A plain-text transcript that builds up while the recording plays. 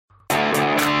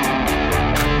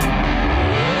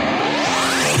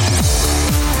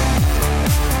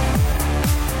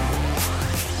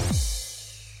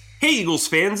Eagles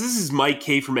fans, this is Mike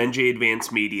K from NJ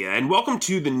Advanced Media, and welcome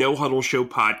to the No Huddle Show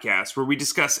podcast, where we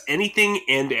discuss anything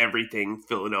and everything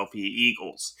Philadelphia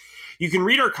Eagles. You can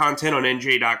read our content on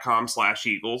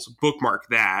nj.com/Eagles, bookmark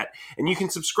that, and you can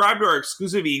subscribe to our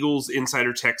exclusive Eagles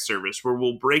Insider Text service, where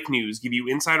we'll break news, give you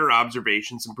insider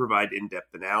observations, and provide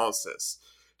in-depth analysis.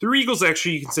 Through Eagles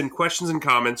Extra, you can send questions and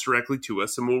comments directly to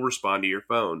us, and we'll respond to your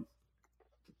phone.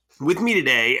 With me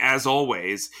today, as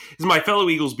always, is my fellow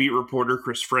Eagles beat reporter,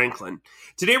 Chris Franklin.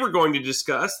 Today we're going to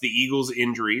discuss the Eagles'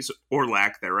 injuries, or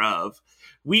lack thereof,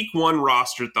 Week 1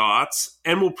 roster thoughts,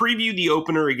 and we'll preview the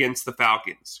opener against the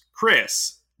Falcons.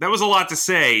 Chris, that was a lot to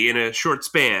say in a short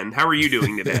span. How are you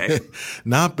doing today?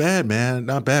 Not bad, man.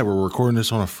 Not bad. We're recording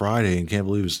this on a Friday and can't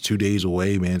believe it's 2 days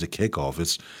away, man, to kickoff.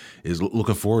 It's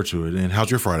looking forward to it. And how's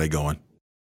your Friday going?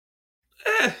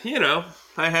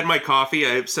 I had my coffee.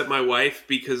 I upset my wife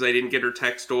because I didn't get her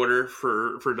text order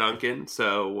for Duncan.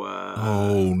 So,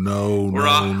 we're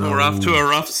off to a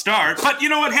rough start. But you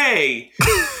know what? Hey,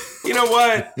 you know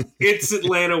what? It's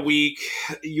Atlanta week.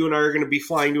 You and I are going to be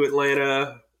flying to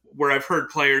Atlanta, where I've heard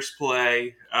players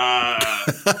play on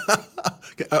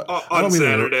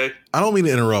Saturday. I don't mean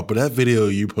to interrupt, but that video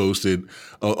you posted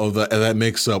of that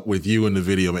mix-up with you in the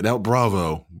video, man,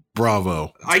 bravo.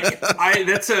 I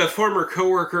that's a former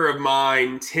coworker of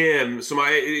mine, Tim. So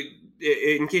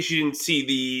in case you didn't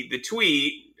see the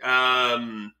tweet,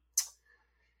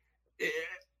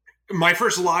 my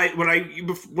first live when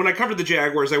I covered the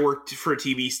Jaguars, I worked for a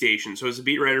TV station, so I was a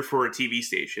beat writer for a TV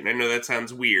station. I know that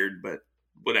sounds weird, but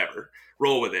whatever,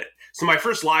 roll with it. So my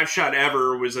first live shot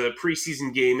ever was a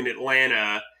preseason game in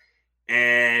Atlanta.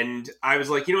 And I was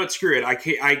like, you know what, screw it. I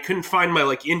couldn't find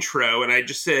my intro, and I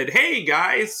just said, hey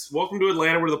guys, welcome to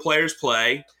Atlanta where the players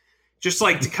play. Just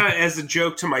to kind of as a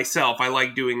joke to myself. I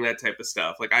like doing that type of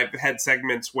stuff. I've had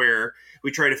segments where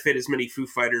we try to fit as many Foo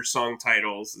Fighters song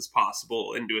titles as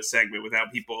possible into a segment without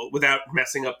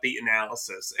messing up the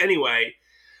analysis. Anyway,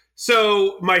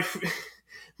 so my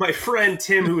friend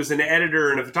Tim, who was an editor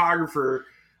and a photographer,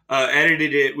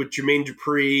 edited it with Jermaine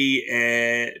Dupree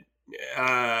and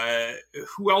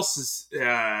who else is in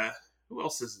that?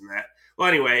 Well,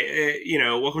 anyway,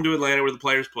 welcome to Atlanta where the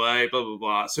players play, blah, blah,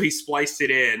 blah. So he spliced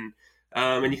it in,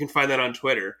 and you can find that on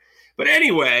Twitter. But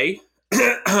anyway,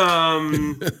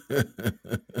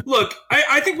 look,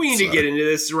 I think we need to get into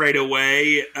this right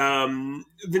away. The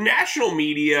national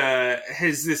media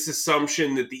has this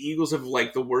assumption that the Eagles have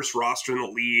the worst roster in the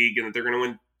league and that they're going to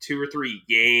win 2 or 3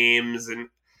 games. And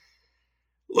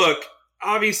look,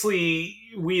 obviously,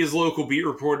 we as local beat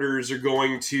reporters are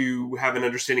going to have an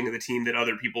understanding of the team that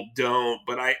other people don't,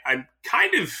 but I'm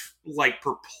kind of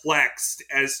perplexed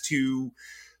as to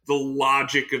the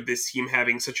logic of this team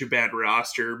having such a bad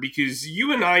roster, because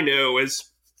you and I know as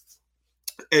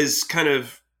kind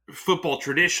of football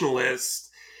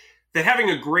traditionalists that having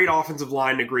a great offensive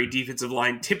line and a great defensive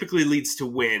line typically leads to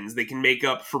wins. They can make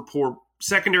up for poor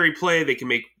secondary play. They can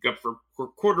make up for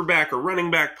quarterback or running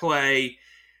back play.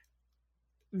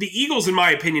 The Eagles, in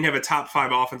my opinion, have a top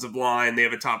 5 offensive line. They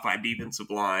have a top 5 defensive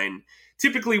line.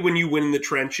 Typically, when you win in the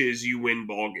trenches, you win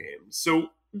ball games.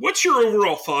 So what's your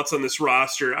overall thoughts on this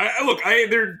roster?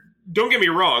 Don't get me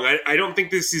wrong. I don't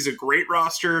think this is a great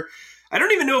roster. I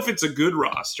don't even know if it's a good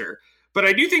roster. But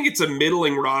I do think it's a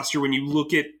middling roster when you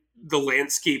look at the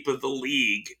landscape of the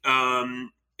league.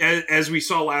 As we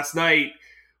saw last night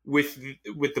with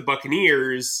the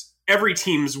Buccaneers, every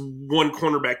team's one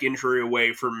cornerback injury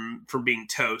away from being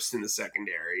toast in the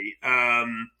secondary.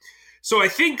 So I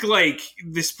think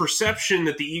this perception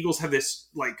that the Eagles have this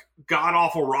god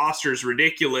awful roster is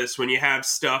ridiculous when you have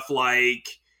stuff when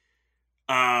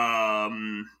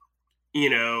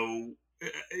you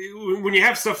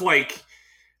have stuff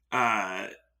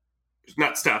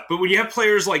not stuff, but when you have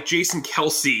players like Jason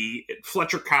Kelsey,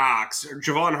 Fletcher Cox,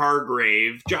 Javon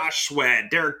Hargrave, Josh Sweat,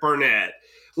 Derek Barnett,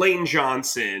 Lane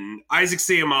Johnson, Isaac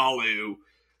Seumalo,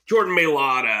 Jordan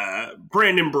Mailata,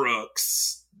 Brandon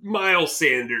Brooks, Miles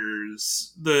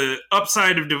Sanders, the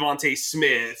upside of Devontae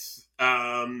Smith,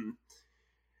 and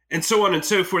so on and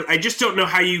so forth. I just don't know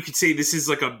how you could say this is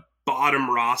a bottom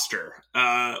roster.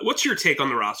 What's your take on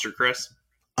the roster, Chris?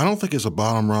 I don't think it's a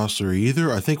bottom roster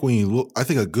either. I think when you look, I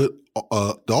think a good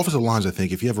the offensive lines. I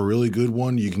think if you have a really good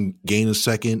one, you can gain a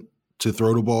second to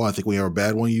throw the ball. I think when you have a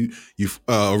bad one, you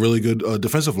a really good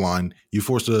defensive line, you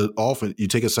force the offense, you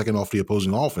take a second off the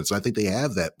opposing offense. I think they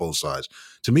have that both sides.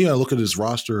 To me, I look at this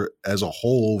roster as a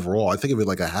whole overall. I think of it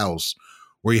like a house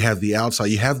where you have the outside,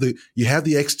 you have the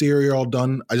exterior all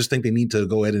done. I just think they need to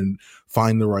go ahead and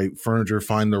find the right furniture,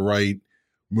 find the right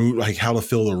move, like how to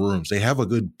fill the rooms. They have a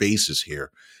good basis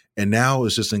here. And now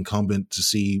it's just incumbent to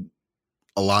see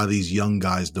a lot of these young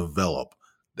guys develop.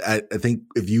 I think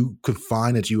if you could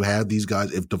find that you have these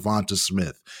guys, if Devonta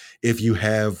Smith, if you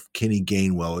have Kenny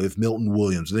Gainwell, if Milton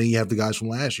Williams, then you have the guys from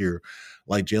last year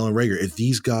like Jalen Reagor, if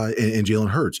these guys and Jalen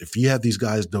Hurts, if you have these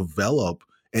guys develop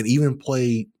and even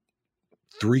play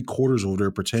 3/4 of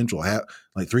their potential,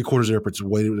 like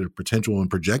 3/4 of their potential and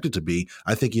projected to be,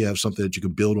 I think you have something that you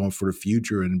can build on for the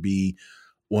future and be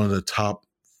one of the top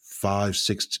 4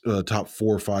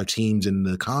 or 5 teams in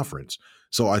the conference.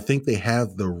 So I think they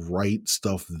have the right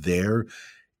stuff there.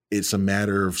 It's a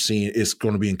matter of seeing. It's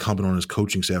going to be incumbent on his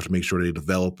coaching staff to make sure they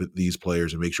develop these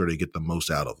players and make sure they get the most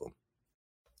out of them.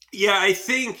 Yeah, I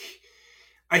think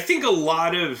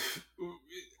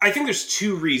there's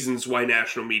 2 reasons why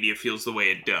national media feels the way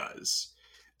it does,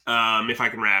 if I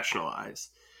can rationalize.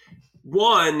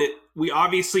 One, we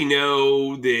obviously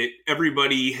know that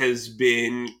everybody has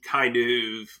been kind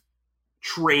of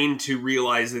trained to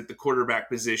realize that the quarterback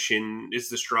position is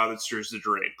the straw that stirs the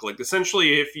drink. Like,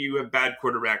 essentially, if you have bad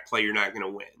quarterback play, you're not going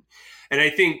to win. And I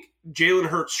think Jalen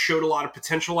Hurts showed a lot of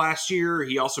potential last year.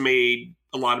 He also made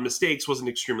a lot of mistakes, wasn't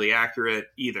extremely accurate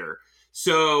either.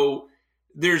 So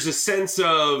there's a sense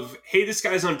of, hey, this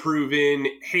guy's unproven.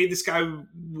 Hey, this guy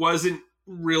wasn't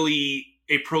really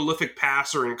a prolific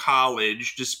passer in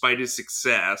college despite his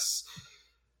success.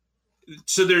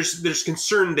 So there's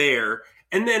concern there.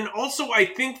 And then also I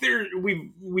think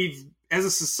we've as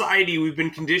a society, we've been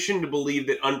conditioned to believe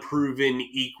that unproven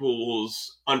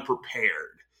equals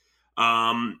unprepared.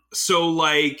 So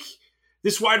like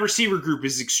this wide receiver group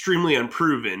is extremely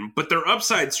unproven, but their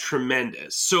upside's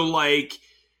tremendous. So like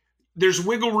there's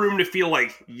wiggle room to feel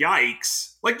like,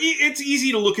 yikes. Like it's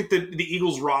easy to look at the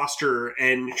Eagles roster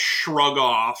and shrug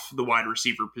off the wide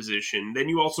receiver position. Then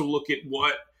you also look at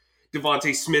what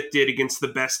Devonta Smith did against the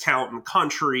best talent in the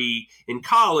country in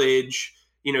college,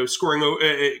 you know,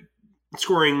 scoring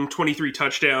 23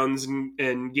 touchdowns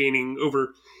and gaining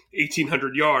over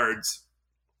 1,800 yards.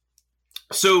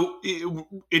 So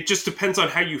it just depends on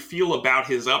how you feel about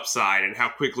his upside and how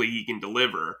quickly he can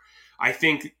deliver. I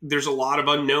think there's a lot of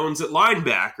unknowns at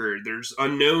linebacker. There's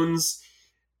unknowns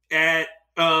at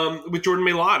with Jordan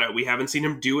Mailata. We haven't seen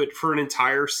him do it for an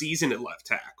entire season at left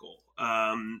tackle.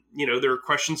 You know, there are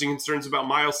questions and concerns about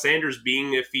Miles Sanders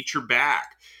being a feature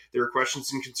back. There are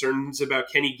questions and concerns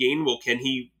about Kenny Gainwell. Can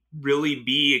he really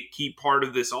be a key part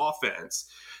of this offense?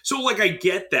 So, like, I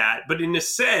get that. But in a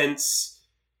sense,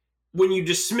 when you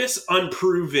dismiss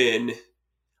unproven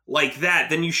like that,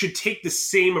 then you should take the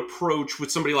same approach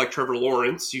with somebody like Trevor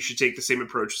Lawrence. You should take the same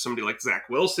approach with somebody like Zach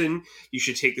Wilson. You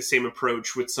should take the same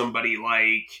approach with somebody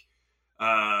like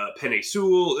Penei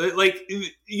Sewell. Like,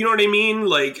 you know what I mean?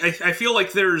 Like, I feel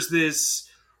like there's this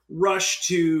rush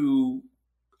to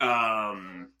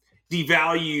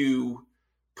devalue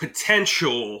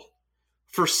potential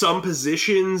for some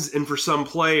positions and for some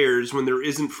players when there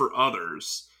isn't for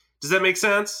others. Does that make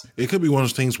sense? It could be one of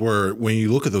those things where when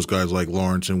you look at those guys like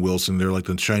Lawrence and Wilson, they're like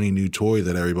the shiny new toy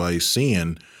that everybody's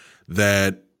seeing,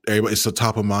 that it's the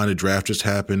top of mind. The draft just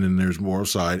happened and there's more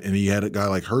upside. And you had a guy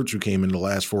like Hurts who came in the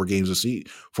last 4 games of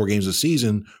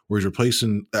season where he's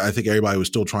replacing. I think everybody was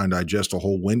still trying to digest the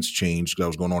whole Wentz change that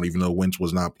was going on, even though Wentz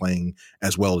was not playing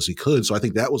as well as he could. So I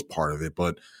think that was part of it.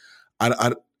 But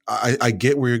I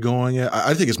get where you're going at.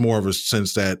 I think it's more of a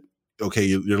sense that, okay,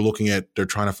 you're looking at, they're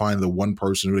trying to find the one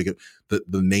person who they get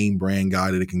the name brand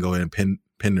guy that they can go ahead and pin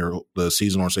the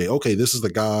season on and say, okay, this is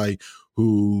the guy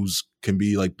who's can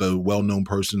be like the well-known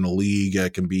person in the league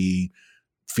that can be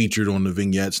featured on the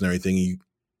vignettes and everything.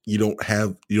 You don't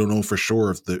know for sure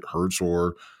if the Hurts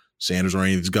or Sanders or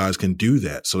any of these guys can do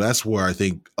that. So that's where I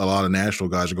think a lot of national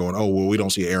guys are going, oh, well, we don't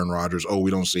see Aaron Rodgers. Oh,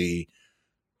 we don't see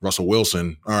Russell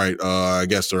Wilson. All right, I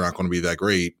guess they're not going to be that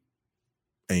great.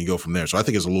 And you go from there. So I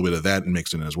think there's a little bit of that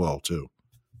mixed in as well, too.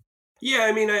 Yeah,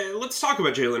 I mean, let's talk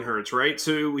about Jalen Hurts, right?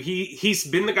 So he's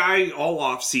been the guy all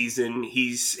off season.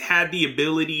 He's had the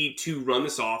ability to run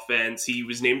this offense. He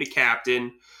was named a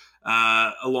captain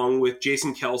along with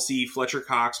Jason Kelsey, Fletcher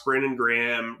Cox, Brandon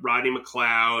Graham, Rodney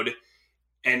McLeod,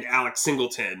 and Alex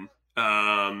Singleton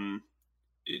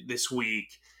this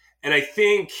week. And I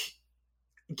think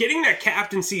getting that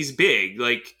captaincy is big.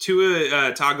 Like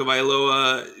Tua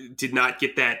Tagovailoa did not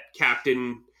get that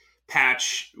captain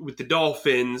patch with the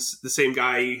Dolphins, the same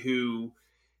guy who,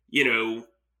 you know,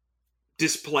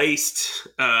 displaced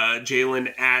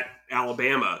Jalen at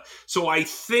Alabama. So I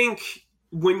think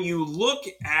when you look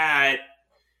at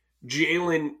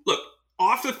Jalen, look,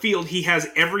 off the field, he has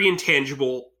every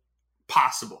intangible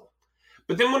possible.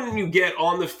 But then when you get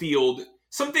on the field,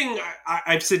 something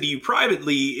I've said to you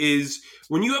privately is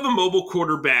when you have a mobile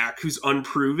quarterback who's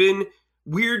unproven,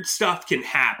 weird stuff can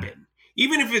happen.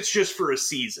 even if it's just for a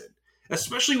season,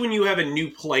 especially when you have a new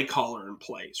play caller in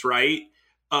place, right?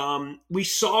 We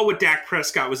saw what Dak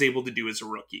Prescott was able to do as a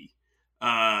rookie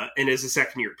and as a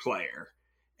second-year player.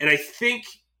 And I think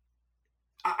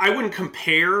I wouldn't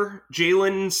compare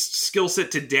Jalen's skill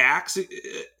set to Dak's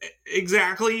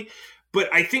exactly,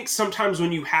 but I think sometimes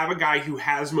when you have a guy who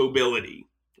has mobility,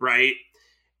 right,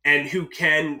 and who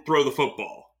can throw the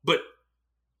football, but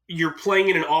you're playing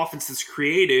in an offense that's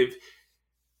creative,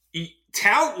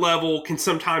 talent level can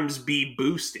sometimes be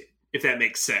boosted, if that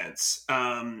makes sense.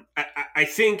 I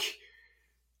think,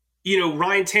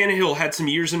 Ryan Tannehill had some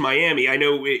years in Miami. I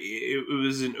know it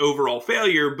was an overall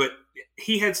failure, but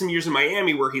he had some years in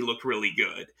Miami where he looked really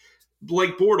good.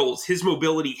 Blake Bortles, his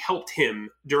mobility helped him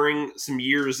during some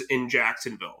years in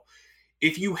Jacksonville.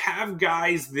 If you have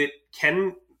guys that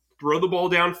can throw the ball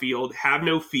downfield, have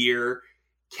no fear,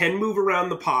 can move around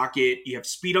the pocket, you have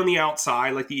speed on the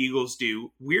outside like the Eagles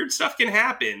do, weird stuff can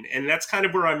happen, and that's kind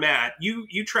of where I'm at.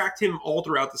 You tracked him all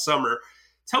throughout the summer.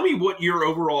 Tell me what your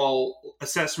overall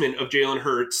assessment of Jalen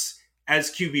Hurts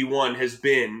as QB1 has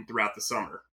been throughout the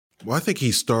summer. Well, I think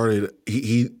he started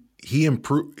he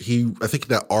improved. I think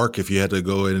that arc, if you had to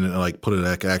go in and like put it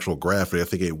like actual graphic, I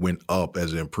think it went up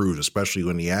as it improved, especially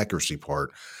in the accuracy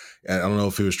part. And I don't know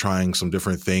if he was trying some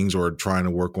different things or trying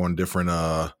to work on different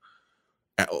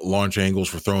launch angles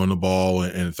for throwing the ball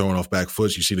and throwing off back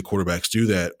foot. You see the quarterbacks do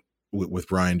that with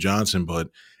Brian Johnson, but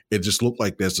it just looked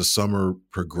like as the summer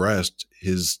progressed,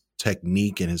 his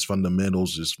technique and his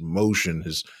fundamentals, his motion,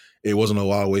 it wasn't a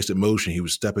lot of wasted motion. He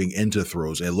was stepping into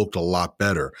throws and it looked a lot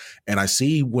better. And I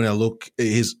see when I look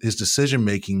his decision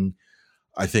making,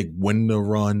 I think when to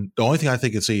run, the only thing I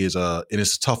think I'd see is and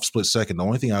it's a tough split second. The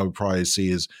only thing I would probably see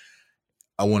is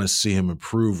I want to see him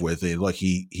improve with it. Like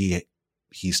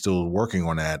he's still working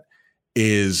on that,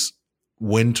 is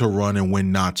when to run and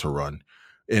when not to run,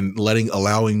 and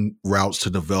allowing routes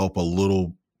to develop a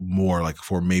little more, like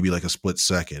for maybe like a split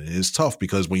second. And it's tough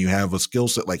because when you have a skill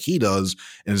set like he does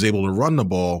and is able to run the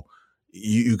ball,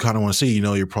 you kind of want to see,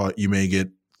 you may get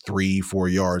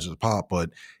 3-4 yards at the pop,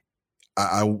 but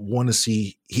I want to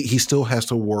see he still has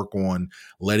to work on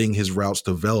letting his routes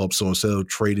develop. So instead of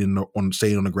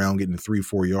staying on the ground, getting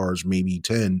 3-4 yards, maybe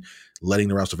 10, letting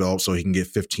the routes develop so he can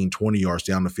get 15-20 yards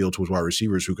down the field to his wide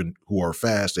receivers who are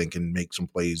fast and can make some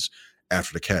plays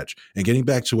after the catch. And getting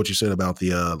back to what you said about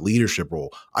the leadership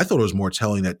role, I thought it was more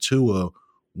telling that Tua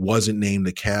wasn't named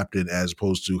the captain as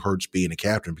opposed to Hurts being the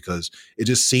captain, because it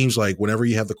just seems like whenever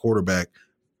you have the quarterback,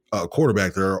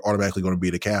 they're automatically going to be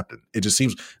the captain. It just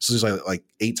seems like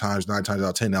 8 times, 9 times out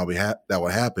of 10 that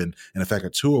would happen. And the fact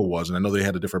that Tua was, and I know they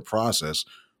had a different process,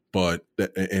 but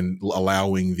and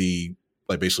allowing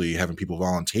basically having people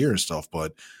volunteer and stuff.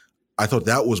 But I thought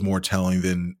that was more telling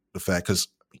than the fact, because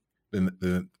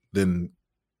than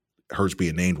Hurts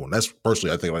being named one. That's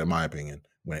personally, I think, in my opinion,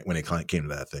 when it came to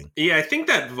that thing. Yeah, I think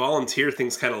that volunteer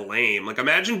thing's kind of lame. Like,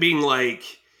 imagine being like,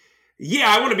 yeah,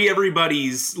 I want to be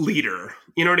everybody's leader.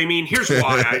 You know what I mean? Here's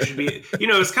why I should be.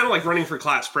 It's kind of like running for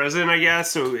class president, I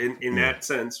guess. So in that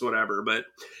sense, whatever. But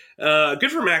good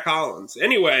for Matt Collins.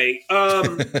 Anyway,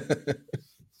 so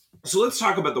let's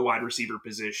talk about the wide receiver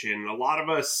position. A lot of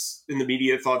us in the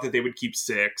media thought that they would keep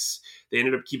 6. They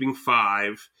ended up keeping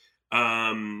 5.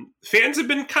 Fans have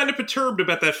been kind of perturbed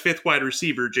about that 5th wide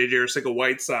receiver, J.J.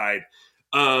 Arcega-Whiteside.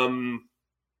 I've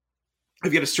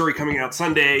got a story coming out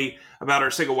Sunday about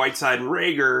Arcega-Whiteside and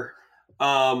Reagor.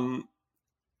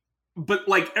 But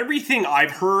like everything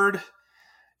I've heard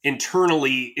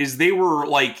internally is they were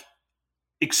like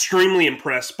extremely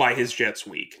impressed by his Jets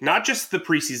week. Not just the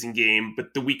preseason game,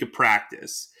 but the week of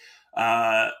practice.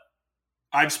 I've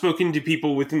spoken to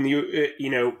people within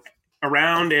the,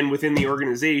 around and within the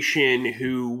organization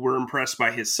who were impressed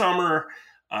by his summer.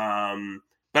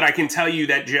 But I can tell you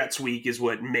that Jets week is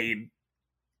what made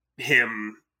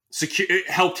him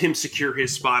helped him secure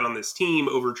his spot on this team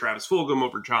over Travis Fulgham,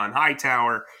 over John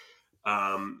Hightower.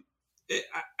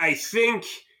 I think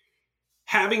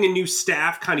having a new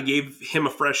staff kind of gave him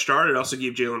a fresh start. It also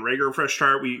gave Jalen Reagor a fresh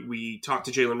start. We talked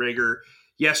to Jalen Reagor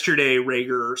yesterday.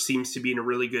 Reagor seems to be in a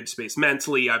really good space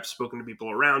mentally. I've spoken to people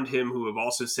around him who have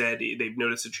also said they've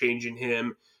noticed a change in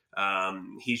him.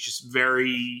 He's just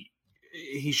very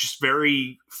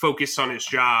focused on his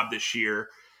job this year.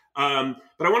 But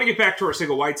I want to get back to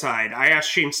Arcega-Whiteside. I asked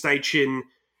Shane Steichen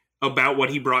about what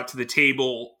he brought to the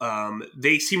table.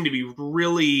 They seem to be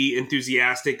really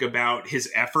enthusiastic about his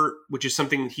effort, which is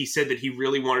something he said that he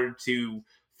really wanted to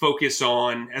focus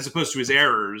on as opposed to his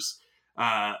errors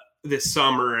this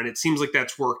summer. And it seems like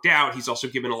that's worked out. He's also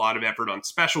given a lot of effort on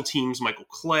special teams. Michael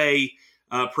Clay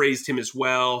praised him as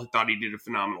well. Thought he did a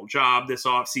phenomenal job this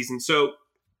offseason. So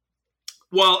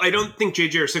while I don't think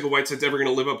J.J. Arcega-Whiteside's ever going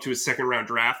to live up to his second-round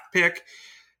draft pick,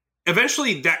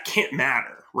 eventually that can't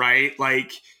matter, right?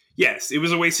 Like, yes, it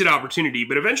was a wasted opportunity,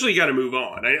 but eventually you got to move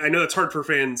on. I know that's hard for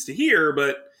fans to hear,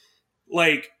 but,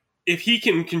 like, if he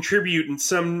can contribute in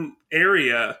some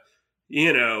area,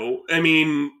 you know, I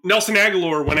mean, Nelson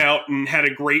Aguilar went out and had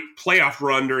a great playoff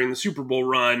run during the Super Bowl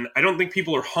run. I don't think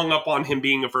people are hung up on him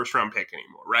being a first-round pick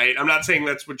anymore, right? I'm not saying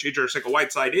that's what J.J.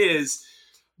 Arcega-Whiteside is,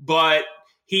 but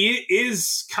he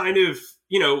is kind of,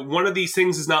 you know, one of these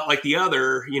things is not like the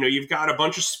other. You know, you've got a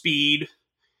bunch of speed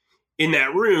in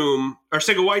that room.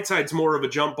 Arcega-Whiteside's more of a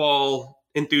jump ball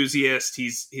enthusiast.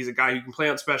 He's a guy who can play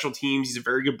on special teams. He's a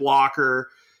very good blocker.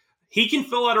 He can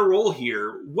fill out a role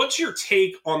here. What's your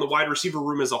take on the wide receiver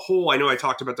room as a whole? I know I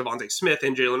talked about Devontae Smith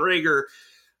and Jalen Reagor.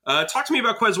 Talk to me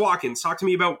about Quez Watkins. Talk to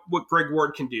me about what Greg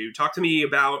Ward can do. Talk to me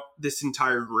about this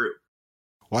entire group.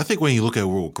 Well, I think when you look at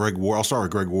Greg Ward, I'll start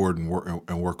with Greg Ward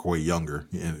and work way younger.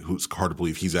 And who's hard to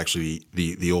believe he's actually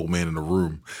the old man in the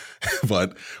room.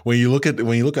 But when you look at,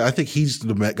 I think he's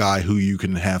the guy who you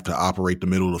can have to operate the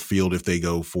middle of the field if they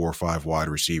go 4 or 5 wide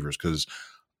receivers, because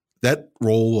that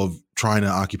role of trying to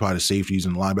occupy the safeties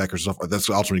and linebackers and stuff, that's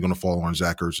ultimately going to fall on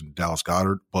Zach Ertz and Dallas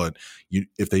Goedert. But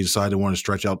if they decide they want to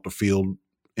stretch out the field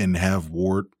and have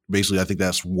Ward, basically I think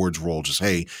that's Ward's role. Just,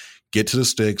 hey, get to the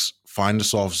sticks, find the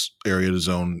soft area of the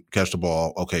zone, catch the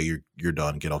ball. Okay, you're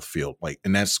done. Get off the field. Like,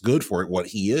 and that's good for what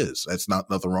he is. That's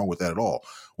nothing wrong with that at all.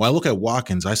 When I look at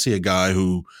Watkins, I see a guy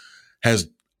who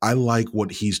I like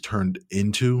what he's turned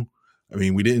into. I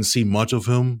mean, we didn't see much of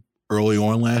him early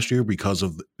on last year because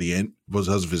of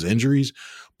his injuries,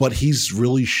 but he's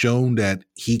really shown that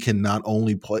he can not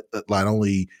only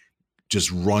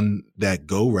just run that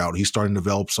go route. He's starting to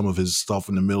develop some of his stuff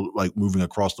in the middle, like moving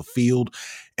across the field.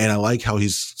 And I like how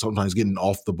he's sometimes getting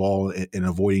off the ball and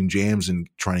avoiding jams and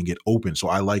trying to get open. So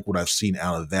I like what I've seen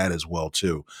out of that as well,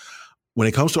 too. When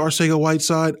it comes to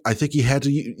Arcega-Whiteside, I think you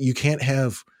can't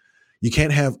have,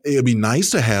 it'd be nice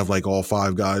to have like all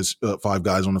 5 guys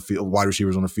on the field, wide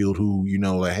receivers on the field who, you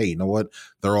know, like, hey, you know what?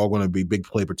 They're all going to be big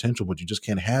play potential, but you just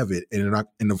can't have it. And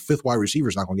the 5th wide receiver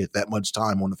is not going to get that much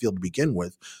time on the field to begin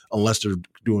with, unless they're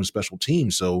doing special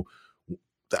teams. So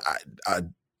I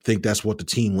think that's what the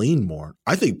team leaned more.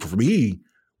 I think for me,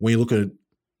 when you look at it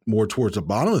more towards the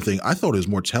bottom of the thing, I thought it was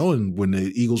more telling when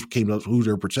the Eagles came up who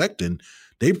they're protecting.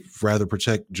 They'd rather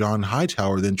protect John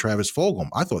Hightower than Travis Fulgham.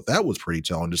 I thought that was pretty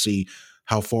telling to see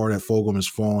how far that Fulgham is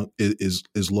fallen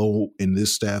is low in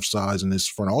this staff size and this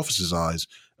front office's eyes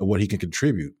and what he can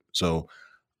contribute. So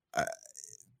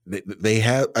they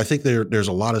have. I think there's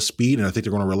a lot of speed, and I think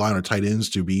they're going to rely on their tight ends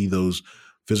to be those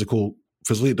physically.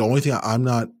 The only thing I'm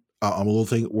a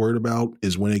little worried about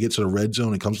is when they get to the red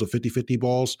zone, it comes to 50-50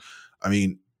 balls. I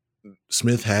mean,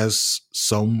 Smith has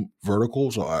some vertical,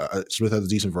 so Smith has a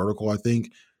decent vertical, I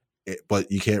think,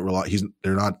 but you can't rely. They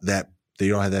don't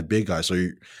have that big guy, so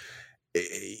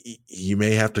you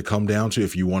may have to come down to,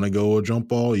 if you want to go a jump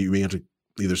ball, you may have to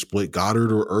either split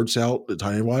Goddard or Ertz out the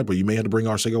tight end wide, but you may have to bring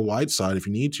Arcega-Whiteside if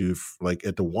you need to, like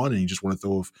at the 1, and you just want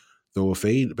to throw a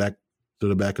fade back to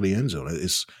the back of the end zone.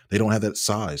 They don't have that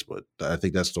size, but I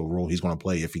think that's the role he's going to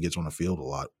play if he gets on the field a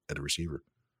lot at the receiver.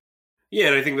 Yeah,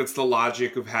 and I think that's the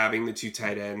logic of having the 2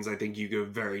 tight ends. I think you go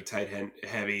very tight end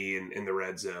heavy in the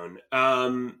red zone.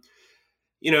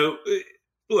 You know,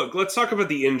 look, let's talk about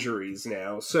the injuries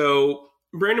now. So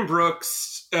Brandon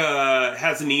Brooks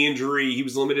has a knee injury. He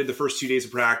was limited the first 2 days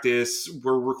of practice.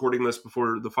 We're recording this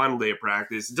before the final day of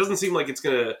practice. It doesn't seem like it's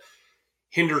going to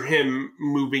hinder him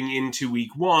moving into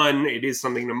week 1. It is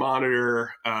something to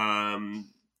monitor.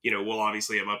 You know, we'll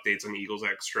obviously have updates on Eagles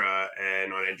Extra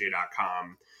and on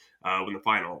NJ.com. When the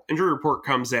final injury report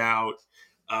comes out.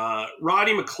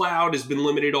 Roddy McLeod has been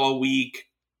limited all week.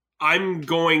 I'm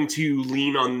going to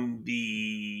lean on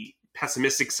the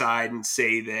pessimistic side and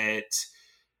say that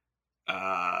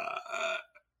I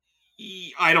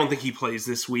don't think he plays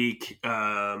this week.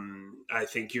 I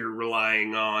think you're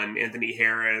relying on Anthony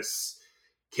Harris,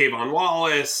 Kayvon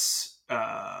Wallace,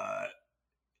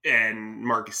 and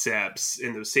Marcus Epps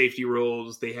in those safety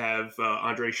roles. They have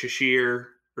Andre Shashir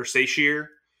or Sashir.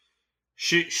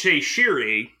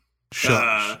 Shiri.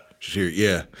 Shiri,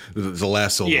 yeah. The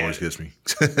last syllable always gets me.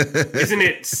 Isn't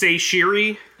it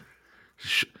Shiri?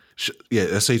 Yeah,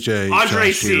 S-H-A.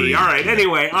 Andre C. Shiri. All right. Yeah.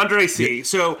 Anyway, Andre C. Yeah.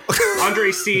 So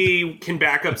Andre C. can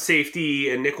back up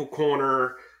safety and nickel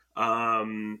corner.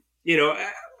 You know,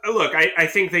 look, I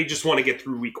think they just want to get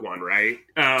through week 1, right?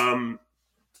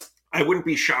 I wouldn't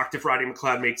be shocked if Roddy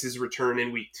McLeod makes his return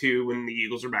in week 2 when the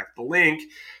Eagles are back at the link.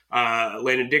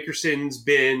 Landon Dickerson's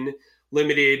been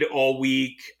limited all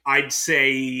week. I'd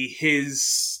say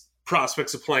his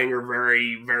prospects of playing are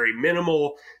very, very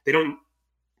minimal. They don't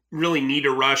really need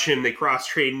to rush him. They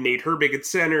cross-trade Nate Herbig at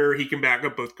center. He can back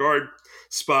up both guard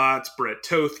spots. Brett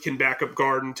Toth can back up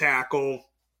guard and tackle.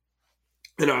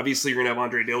 And obviously, you're going to have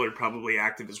Andre Dillard probably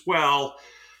active as well.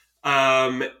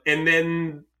 And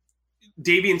then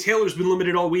Davian Taylor's been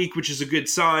limited all week, which is a good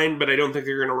sign, but I don't think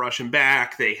they're going to rush him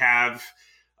back. They have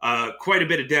quite a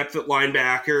bit of depth at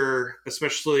linebacker,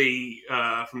 especially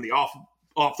from the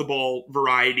off-the-ball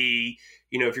variety.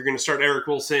 You know, if you're going to start Eric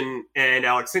Wilson and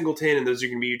Alex Singleton, and those are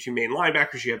going to be your two main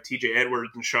linebackers, you have TJ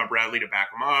Edwards and Shaw Bradley to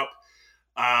back them up.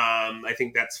 I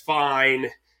think that's fine.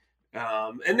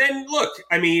 And then, look,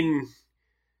 I mean,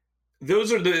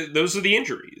 those are the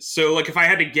injuries. So, like, if I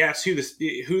had to guess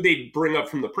who they'd bring up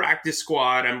from the practice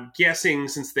squad, I'm guessing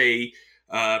since they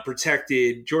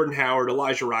protected Jordan Howard,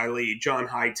 Elijah Riley, John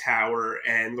Hightower,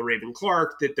 and LaRaven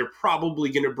Clark, that they're probably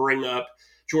going to bring up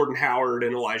Jordan Howard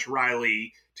and Elijah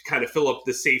Riley to kind of fill up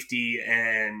the safety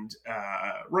and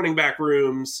running back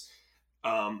rooms.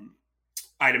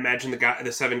 I'd imagine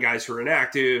the 7 guys who are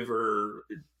inactive are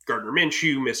Gardner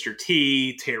Minshew, Mr.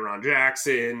 T, Taron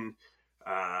Jackson,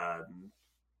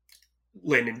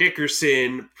 Landon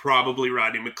Dickerson, probably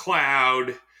Rodney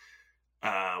McLeod.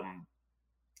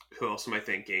 Who else am I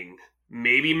thinking?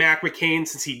 Maybe Mac McCain,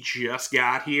 since he just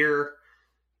got here.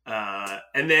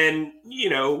 And then, you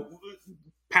know,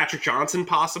 Patrick Johnson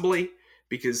possibly,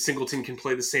 because Singleton can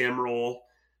play the Sam role.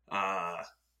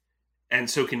 And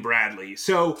so can Bradley.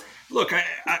 So, look,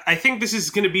 I think this is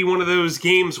going to be one of those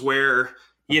games where,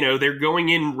 you know, they're going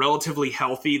in relatively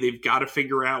healthy. They've got to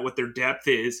figure out what their depth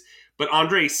is. But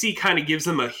Andre C kind of gives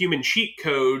them a human cheat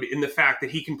code in the fact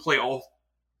that he can play all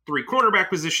 3 cornerback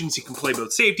positions. He can play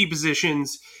both safety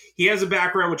positions. He has a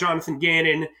background with Jonathan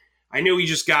Gannon. I know he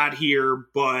just got here,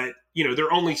 but, you know, there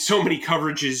are only so many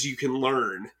coverages you can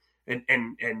learn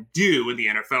and do in the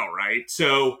NFL, right?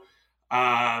 So,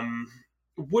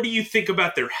 what do you think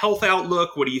about their health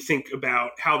outlook? What do you think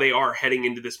about how they are heading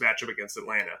into this matchup against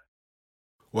Atlanta?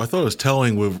 Well, I thought it was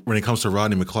telling when it comes to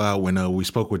Rodney McLeod when we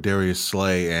spoke with Darius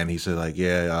Slay and he said made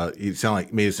it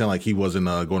sound like he wasn't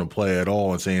going to play at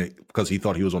all, and saying because he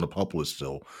thought he was on the PUP list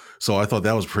still. So I thought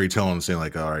that was pretty telling, saying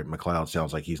like, all right, McLeod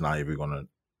sounds like he's not even going to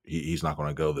he's not going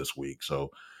to go this week.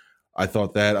 So I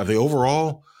thought that. I think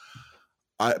overall,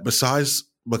 besides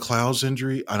McLeod's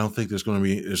injury, I don't think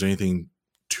there's anything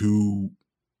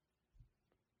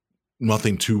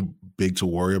nothing too big to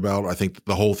worry about. I think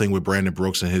the whole thing with Brandon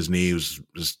Brooks and his knee was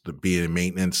just being in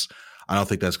maintenance. I don't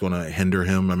think that's going to hinder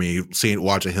him. I mean,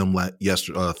 watching him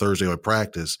Thursday at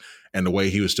practice and the way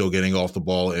he was still getting off the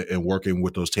ball and working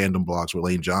with those tandem blocks with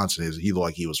Lane Johnson, he looked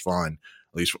like he was fine,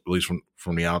 at least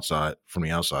from the outside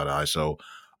eye. So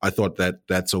I thought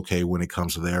that's okay when it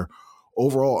comes to there.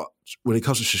 Overall, when it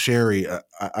comes to Shasheri,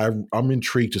 I'm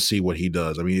intrigued to see what he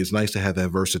does. I mean, it's nice to have that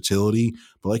versatility,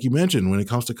 but like you mentioned, when it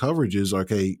comes to coverages,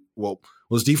 okay, well,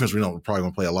 this defense, we know we're probably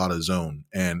going to play a lot of zone,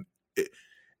 and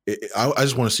I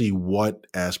just want to see what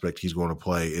aspect he's going to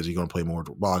play. Is he going to play more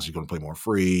box? Is he going to play more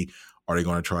free? Are they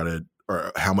going to try to,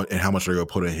 or how much are they going to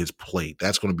put on his plate?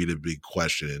 That's going to be the big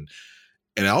question.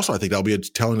 And also, I think that'll be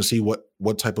telling to see what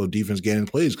type of defense Gannon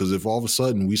plays, because if all of a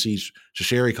sudden we see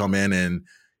Shasheri come in and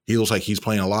he looks like he's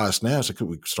playing a lot of snaps,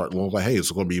 we start looking like, hey,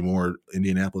 it's going to be more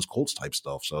Indianapolis Colts type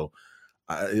stuff. So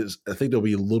I think it'll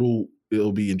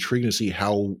be intriguing to see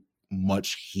how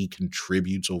much he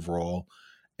contributes overall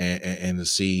and to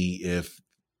see if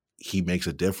he makes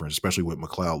a difference, especially with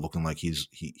McLeod looking like he's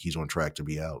on track to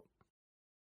be out.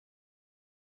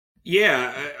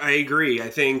 Yeah, I agree. I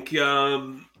think,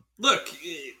 look,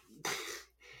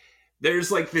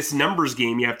 there's like this numbers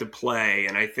game you have to play,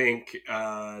 and I think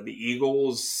the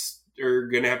Eagles are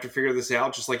going to have to figure this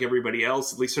out just like everybody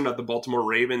else. At least they're not the Baltimore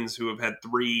Ravens, who have had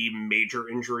 3 major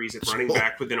injuries at running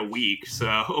back within a week.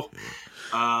 So,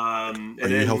 are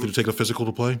you healthy to take a physical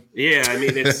to play? Yeah, I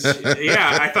mean,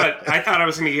 I thought I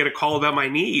was going to get a call about my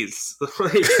knees.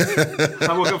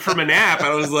 I woke up from a nap.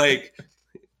 I was like,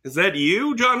 "Is that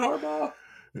you, John Harbaugh?"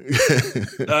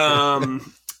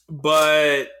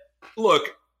 But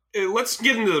look, let's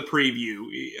get into the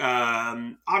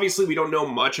preview. Obviously, we don't know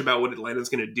much about what Atlanta's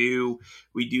going to do.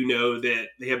 We do know that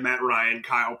they have Matt Ryan,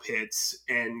 Kyle Pitts,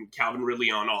 and Calvin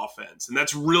Ridley on offense. And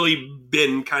that's really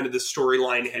been kind of the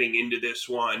storyline heading into this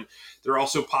one. They're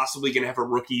also possibly going to have a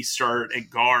rookie start at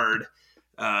guard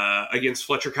against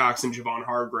Fletcher Cox and Javon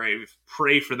Hargrave.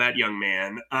 Pray for that young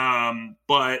man.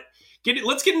 But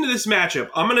let's get into this matchup.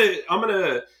 I'm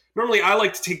gonna. Normally, I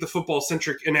like to take the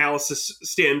football-centric analysis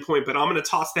standpoint, but I'm going to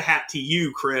toss the hat to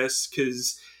you, Chris,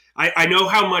 because I know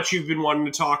how much you've been wanting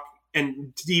to talk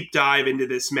and deep dive into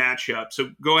this matchup.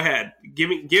 So go ahead, give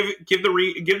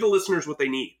the listeners what they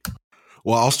need.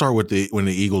 Well, I'll start with when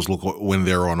the Eagles look when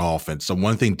they're on offense. So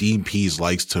one thing Dean Pease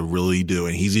likes to really do,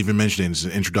 and he's even mentioned in his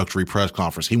introductory press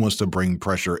conference, he wants to bring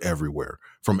pressure everywhere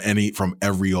from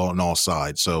every on all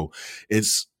sides. So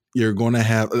you're going to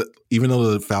have, even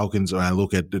though the Falcons, when I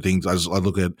look at the things, I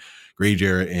look at Grady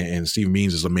Jarrett and Steve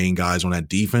Means as the main guys on that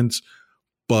defense,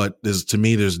 but to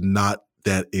me there's not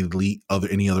that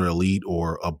any other elite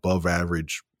or above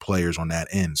average players on that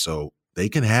end. So they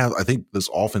can have, I think this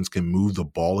offense can move the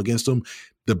ball against them.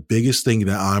 The biggest thing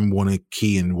that I'm going to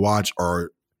key and watch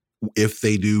are if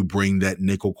they do bring that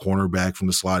nickel cornerback from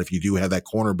the slot, if you do have that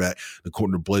cornerback, the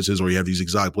corner blitzes, or you have these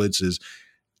exotic blitzes,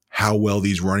 how well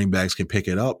these running backs can pick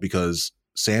it up, because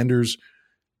Sanders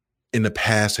in the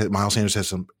past, Miles Sanders has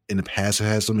some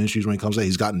issues when it comes to that.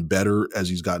 He's gotten better as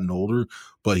he's gotten older,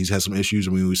 but he's had some issues.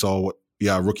 I mean, we saw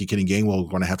rookie Kenny Gainwell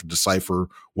going to have to decipher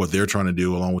what they're trying to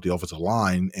do along with the offensive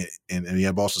line, and you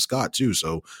have Boston Scott too.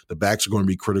 So the backs are going to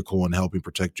be critical in helping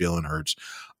protect Jalen Hurts.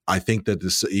 I think that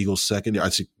the Eagles secondary, I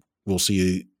think we'll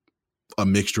see a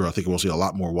mixture. I think we'll see a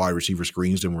lot more wide receiver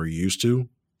screens than we're used to.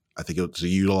 I think it's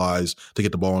to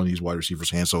get the ball in these wide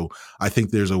receivers' hands. So I think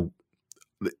the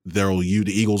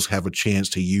Eagles have a chance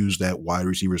to use that wide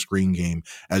receiver screen game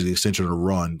as an extension of the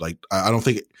run. Like I don't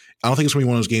think it's going to be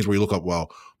one of those games where you look up,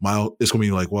 it's going to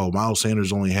be like, Miles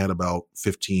Sanders only had about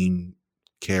 15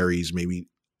 carries, maybe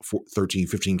 13,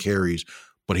 15 carries,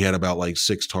 but he had about like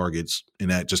 6 targets in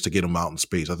that just to get him out in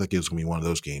space. I think it's going to be one of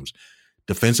those games.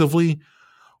 Defensively,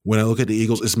 when I look at the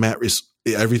Eagles,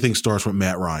 everything starts with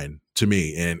Matt Ryan to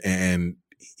me, and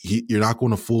you're not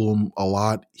going to fool him a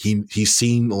lot. He's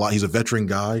seen a lot. He's a veteran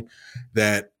guy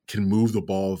that can move the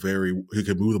ball he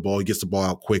can move the ball. He gets the ball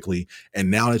out quickly. And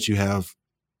now that you have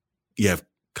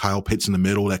Kyle Pitts in the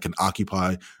middle that can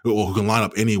occupy, or who can line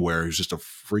up anywhere, he's just a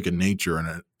freak of nature.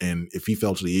 And if he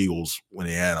fell to the Eagles when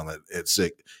they had him at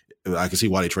 6, I can see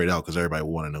why they trade out, because everybody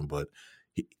wanted him, but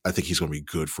I think he's going to be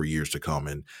good for years to come.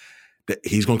 And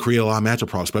he's going to create a lot of matchup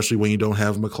problems, especially when you don't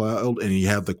have McLeod and you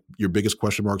have your biggest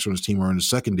question marks on his team are in the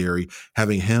secondary.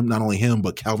 Having him, not only him,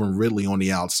 but Calvin Ridley on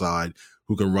the outside,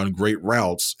 who can run great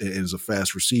routes and is a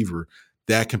fast receiver,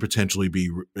 that's going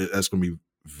to be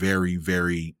very,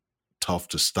 very tough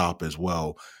to stop as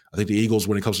well. I think the Eagles,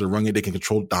 when it comes to the run game, they can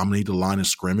dominate the line of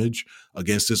scrimmage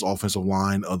against this offensive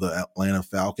line of the Atlanta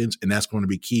Falcons, and that's going to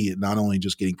be key, not only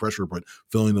just getting pressure, but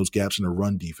filling those gaps in the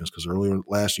run defense. Because earlier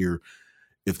last year,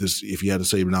 if you had to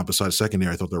say not besides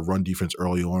secondary, I thought their run defense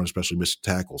early on, especially missed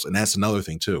tackles. And that's another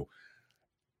thing too.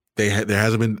 There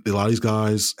hasn't been, a lot of these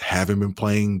guys haven't been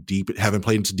playing deep, haven't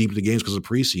played into deep into games because of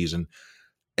preseason.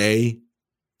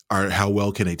 How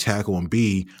well can they tackle? And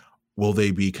B, will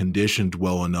they be conditioned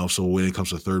well enough so when it comes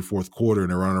to third, fourth quarter and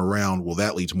they're running around, will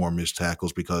that lead to more missed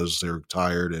tackles because they're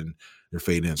tired and they're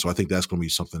fading in? So I think that's going to be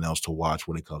something else to watch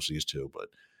when it comes to these two. But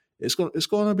it's going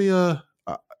to be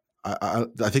I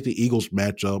think the Eagles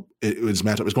matchup, it's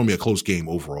going to be a close game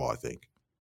overall, I think.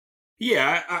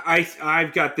 Yeah,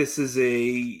 I've got this as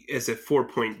a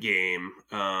 4-point game.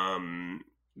 I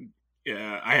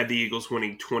had the Eagles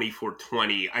winning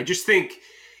 24-20. I just think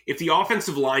if the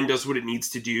offensive line does what it needs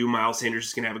to do, Miles Sanders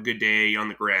is going to have a good day on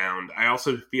the ground. I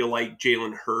also feel like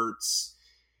Jalen Hurts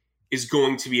is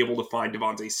going to be able to find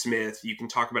Devontae Smith. You can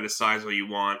talk about his size all you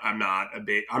want. I'm not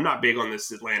big on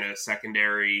this Atlanta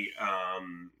secondary.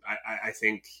 I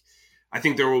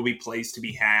think there will be plays to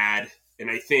be had,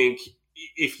 and I think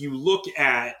if you look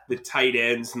at the tight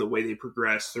ends and the way they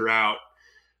progress throughout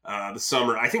the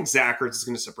summer, I think Zach Ertz is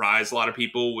going to surprise a lot of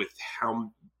people with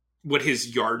what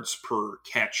his yards per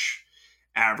catch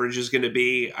average is going to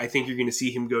be. I think you're going to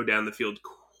see him go down the field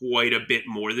quite a bit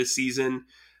more this season.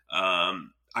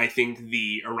 I think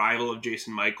the arrival of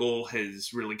Jason Michael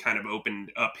has really kind of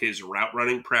opened up his route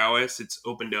running prowess. It's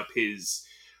opened up his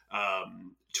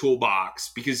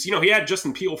toolbox because, he had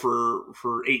Justin Peele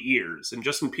for 8 years, and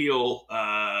Justin Peele,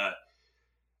 I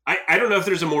don't know if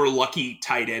there's a more lucky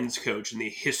tight ends coach in the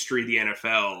history of the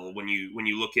NFL when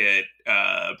you look at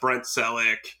Brent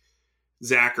Selleck,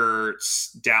 Zach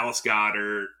Ertz, Dallas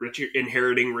Goedert,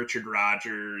 inheriting Richard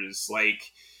Rodgers.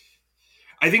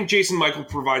 I think Jason Michael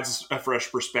provides a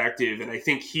fresh perspective, and I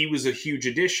think he was a huge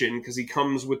addition because he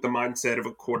comes with the mindset of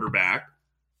a quarterback's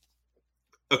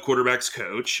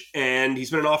coach, and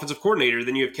he's been an offensive coordinator.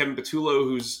 Then you have Kevin Patullo,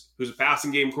 who's a passing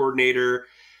game coordinator,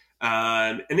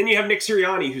 and then you have Nick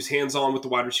Sirianni, who's hands-on with the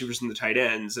wide receivers and the tight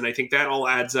ends, and I think that all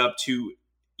adds up to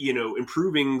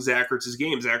improving Zach Ertz's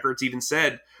game. Zach Ertz even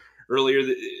said earlier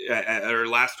or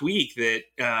last week that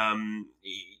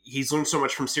he's learned so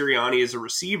much from Sirianni as a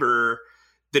receiver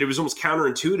that it was almost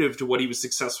counterintuitive to what he was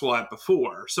successful at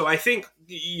before. So I think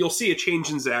you'll see a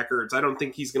change in Zach Ertz. I don't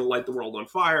think he's going to light the world on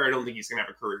fire. I don't think he's going to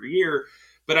have a career year.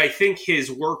 But I think his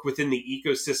work within the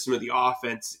ecosystem of the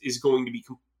offense is going to be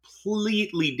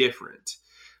completely different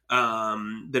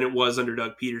than it was under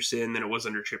Doug Peterson, than it was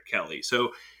under Chip Kelly.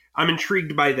 So I'm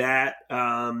intrigued by that.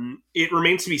 It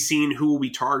remains to be seen who will be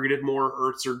targeted more,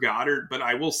 Ertz or Goddard. But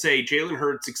I will say Jalen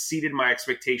Hurts exceeded my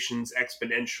expectations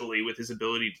exponentially with his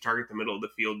ability to target the middle of the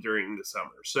field during the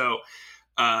summer. So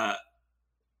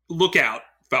look out,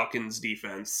 Falcons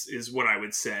defense is what I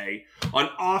would say.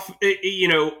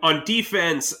 On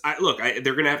defense,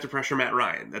 they're going to have to pressure Matt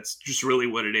Ryan. That's just really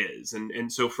what it is.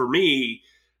 And so for me,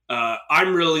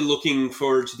 I'm really looking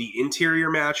forward to the interior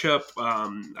matchup.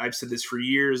 I've said this for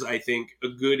years. I think a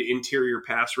good interior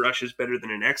pass rush is better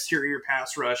than an exterior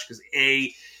pass rush because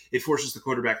A, it forces the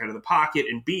quarterback out of the pocket,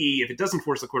 and B, if it doesn't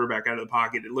force the quarterback out of the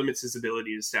pocket, it limits his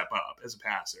ability to step up as a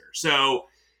passer. So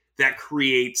that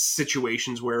creates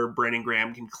situations where Brandon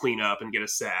Graham can clean up and get a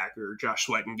sack, or Josh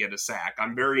Sweat can get a sack.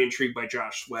 I'm very intrigued by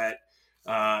Josh Sweat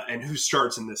and who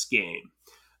starts in this game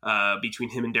between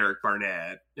him and Derek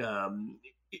Barnett.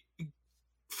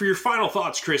 For your final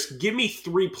thoughts, Chris, give me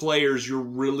 3 players you're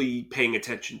really paying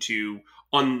attention to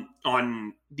on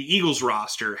the Eagles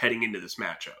roster heading into this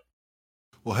matchup.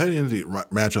 Well, heading into the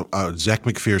matchup, Zach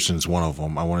McPherson is one of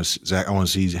them. I want to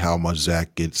see how much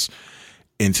Zach gets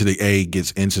into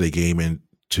the game and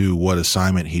to what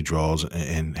assignment he draws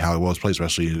and how he was played,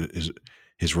 especially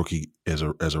his rookie as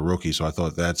a rookie. So I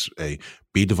thought that's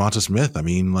beat Devonta Smith. I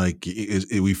mean,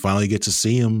 we finally get to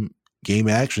see him game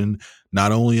action,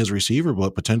 not only as a receiver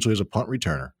but potentially as a punt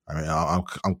returner. I mean,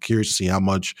 I'm curious to see how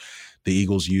much the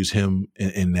Eagles use him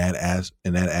in that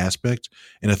aspect.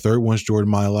 And a third one's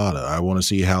Jordan Mailata. I want to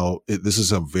see how this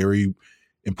is a very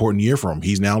important year for him.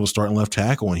 He's now the starting left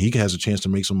tackle, and he has a chance to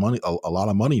make some money, a lot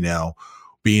of money now,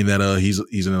 being that he's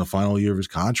in the final year of his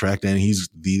contract and he's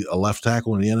a left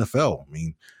tackle in the NFL. I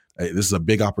mean, this is a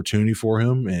big opportunity for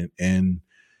him, and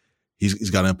he's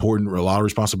got a lot of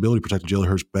responsibility protecting Jalen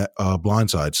Hurts'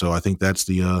 blindside. So I think those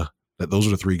are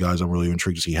the 3 guys I'm really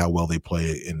intrigued to see how well they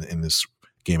play in this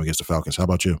game against the Falcons. How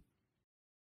about you?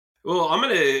 Well, I'm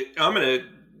gonna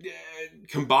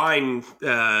combine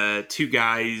 2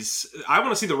 guys. I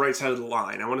want to see the right side of the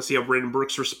line. I want to see how Brandon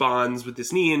Brooks responds with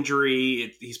this knee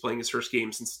injury. He's playing his first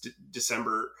game since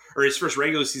December, or his first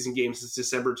regular season game since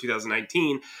December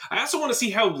 2019. I also want to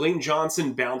see how Lane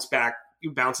Johnson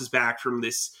bounces back from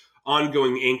this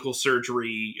ongoing ankle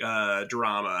surgery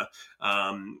drama.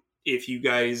 If you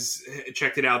guys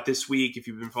checked it out this week, if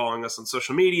you've been following us on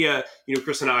social media,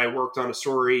 Chris and I worked on a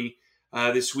story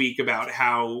this week about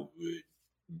how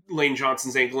Lane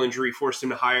Johnson's ankle injury forced him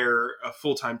to hire a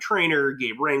full-time trainer,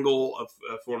 Gabe Rangel,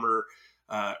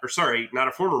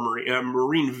 a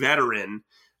Marine veteran,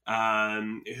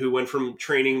 who went from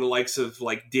training the likes of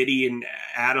like Diddy and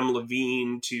Adam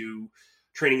Levine to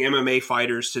training MMA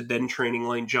fighters to then training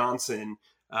Lane Johnson.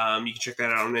 You can check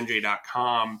that out on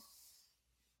NJ.com.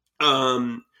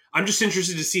 I'm just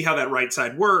interested to see how that right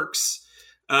side works.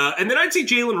 And then I'd say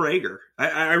Jalen Reagor.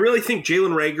 I really think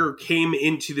Jalen Reagor came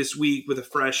into this week with a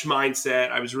fresh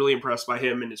mindset. I was really impressed by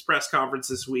him in his press conference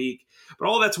this week. But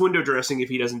all that's window dressing if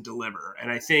he doesn't deliver.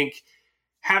 And I think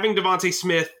having Devonta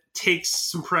Smith takes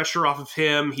some pressure off of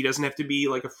him. He doesn't have to be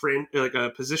like a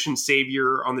position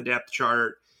savior on the depth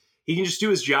chart. He can just do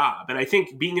his job. And I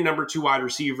think being a number 2 wide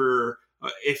receiver,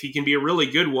 if he can be a really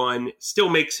good one, still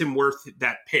makes him worth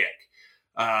that pick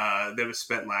that was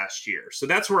spent last year. So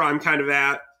that's where I'm kind of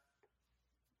at.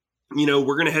 We're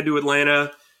going to head to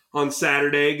Atlanta on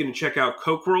Saturday, going to check out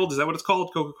Coke World. Is that what it's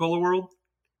called? Coca-Cola World?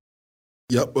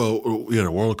 Yep. Well, the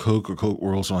World of Coke or Coke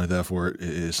World, something like that for it.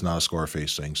 It's not a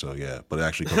Scarface thing, so yeah. But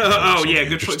actually, oh yeah,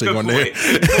 good point.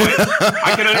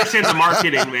 I can understand the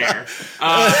marketing there.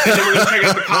 And then we're going to check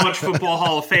out the College Football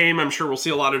Hall of Fame. I'm sure we'll see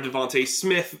a lot of Devonta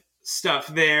Smith stuff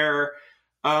there.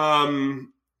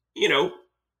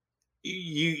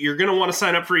 You're going to want to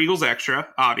sign up for Eagles Extra,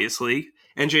 obviously.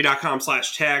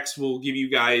 NJ.com/text will give you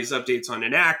guys updates on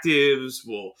inactives.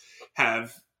 We'll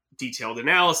have detailed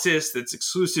analysis that's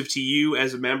exclusive to you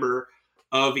as a member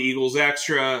of Eagles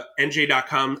Extra.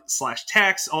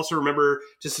 NJ.com/text. Also remember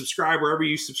to subscribe wherever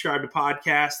you subscribe to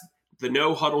podcasts. The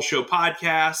No Huddle Show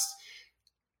podcast.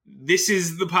 This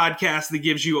is the podcast that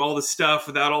gives you all the stuff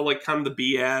without all kind of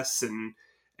the BS and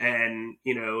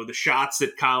the shots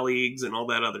at colleagues and all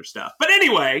that other stuff. But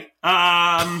anyway,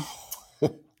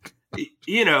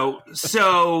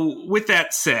 so with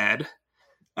that said,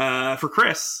 for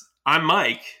Chris, I'm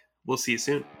Mike. We'll see you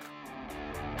soon.